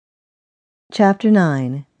Chapter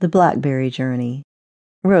 9. The Blackberry Journey.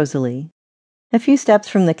 Rosalie. A few steps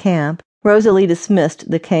from the camp, Rosalie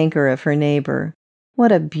dismissed the canker of her neighbor.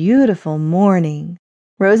 What a beautiful morning!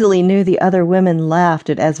 Rosalie knew the other women laughed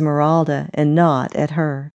at Esmeralda and not at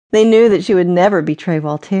her. They knew that she would never betray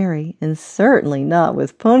Walteri, and certainly not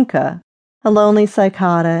with Punca. A lonely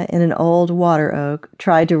cicada in an old water oak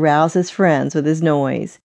tried to rouse his friends with his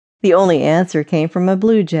noise. The only answer came from a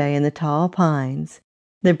blue jay in the tall pines.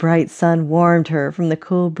 The bright sun warmed her from the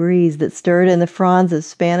cool breeze that stirred in the fronds of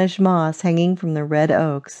Spanish moss hanging from the red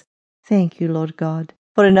oaks. Thank you, Lord God,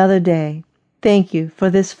 for another day. Thank you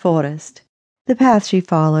for this forest. The path she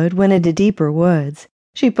followed went into deeper woods.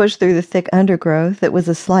 She pushed through the thick undergrowth that was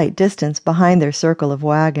a slight distance behind their circle of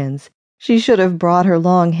wagons. She should have brought her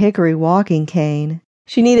long hickory walking cane.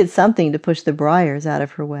 She needed something to push the briars out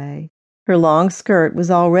of her way. Her long skirt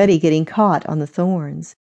was already getting caught on the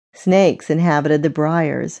thorns. Snakes inhabited the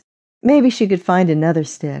briars. Maybe she could find another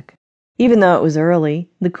stick. Even though it was early,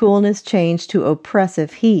 the coolness changed to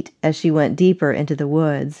oppressive heat as she went deeper into the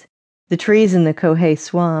woods. The trees in the Cohay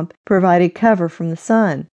swamp provided cover from the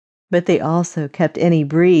sun, but they also kept any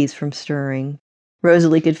breeze from stirring.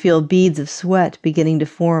 Rosalie could feel beads of sweat beginning to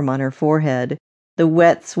form on her forehead. The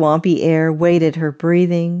wet, swampy air weighted her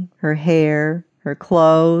breathing, her hair, her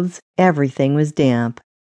clothes. Everything was damp.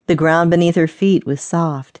 The ground beneath her feet was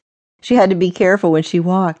soft. She had to be careful when she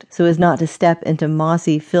walked so as not to step into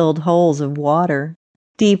mossy-filled holes of water.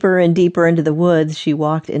 Deeper and deeper into the woods she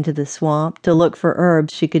walked into the swamp to look for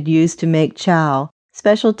herbs she could use to make chow,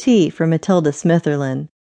 special tea for Matilda Smitherland.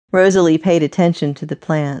 Rosalie paid attention to the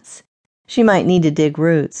plants. She might need to dig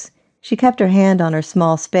roots. She kept her hand on her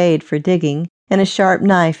small spade for digging and a sharp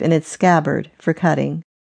knife in its scabbard for cutting.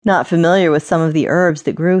 Not familiar with some of the herbs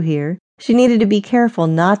that grew here, she needed to be careful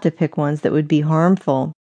not to pick ones that would be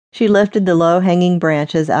harmful. She lifted the low-hanging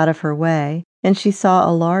branches out of her way, and she saw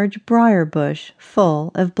a large briar bush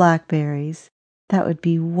full of blackberries. That would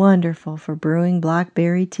be wonderful for brewing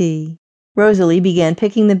blackberry tea. Rosalie began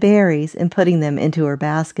picking the berries and putting them into her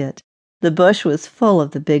basket. The bush was full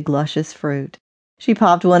of the big, luscious fruit. She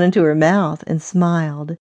popped one into her mouth and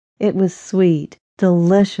smiled. It was sweet,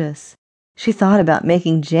 delicious. She thought about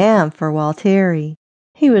making jam for Walteri.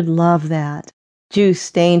 He would love that. Juice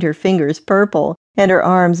stained her fingers purple, and her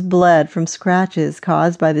arms bled from scratches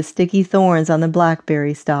caused by the sticky thorns on the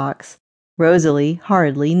blackberry stalks. Rosalie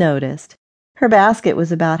hardly noticed. Her basket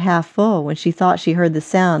was about half full when she thought she heard the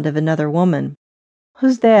sound of another woman.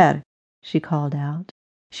 "Who's there?" she called out.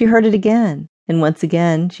 She heard it again, and once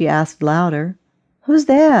again she asked louder, "Who's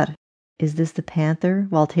there?" Is this the panther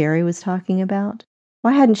Walteri was talking about?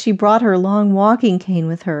 Why hadn't she brought her long walking cane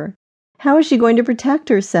with her? How was she going to protect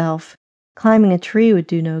herself? Climbing a tree would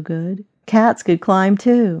do no good. Cats could climb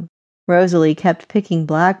too. Rosalie kept picking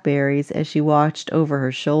blackberries as she watched over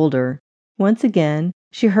her shoulder. Once again,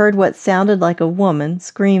 she heard what sounded like a woman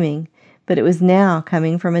screaming, but it was now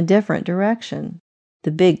coming from a different direction.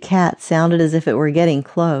 The big cat sounded as if it were getting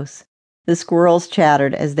close. The squirrels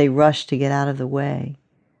chattered as they rushed to get out of the way.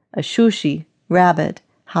 A shushi, rabbit,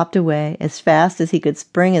 hopped away as fast as he could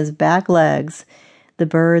spring his back legs. The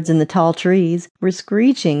birds in the tall trees were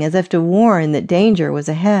screeching as if to warn that danger was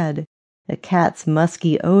ahead. The cat's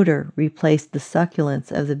musky odor replaced the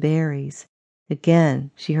succulence of the berries. Again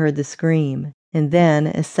she heard the scream, and then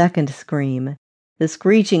a second scream. The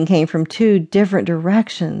screeching came from two different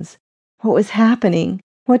directions. What was happening?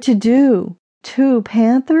 What to do? 2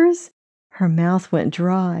 panthers? Her mouth went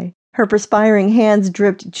dry. Her perspiring hands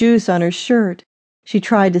dripped juice on her shirt. She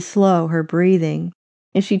tried to slow her breathing.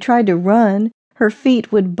 If she tried to run, her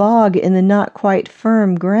feet would bog in the not quite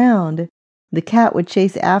firm ground. The cat would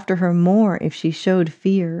chase after her more if she showed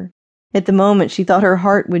fear. At the moment she thought her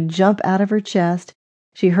heart would jump out of her chest.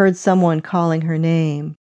 She heard someone calling her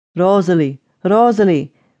name. "Rosalie,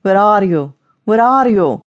 Rosalie, where are you? Where are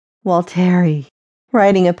you?" Walteri.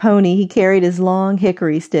 Riding a pony, he carried his long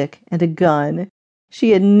hickory stick and a gun.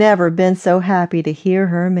 She had never been so happy to hear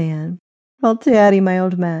her man. "Walteri, my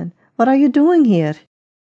old man, what are you doing here?"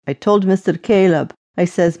 "I told Mr. Caleb. I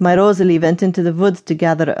says my Rosalie went into the woods to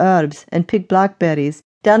gather herbs and pick blackberries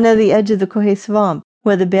down near the edge of the Cohay swamp,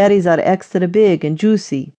 where the berries are extra big and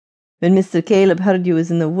juicy. When Mr. Caleb heard you was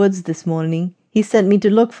in the woods this morning, he sent me to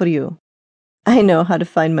look for you." "I know how to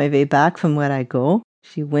find my way back from where I go."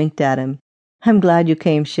 She winked at him. "I'm glad you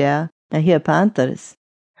came, Cher. I hear panthers."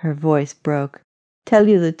 Her voice broke. "Tell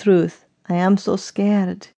you the truth, I am so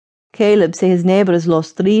scared. Caleb say his neighbors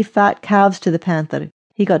lost 3 fat calves to the panther.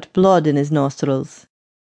 He got blood in his nostrils."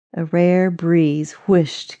 A rare breeze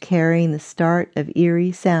whished, carrying the start of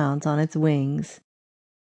eerie sounds on its wings.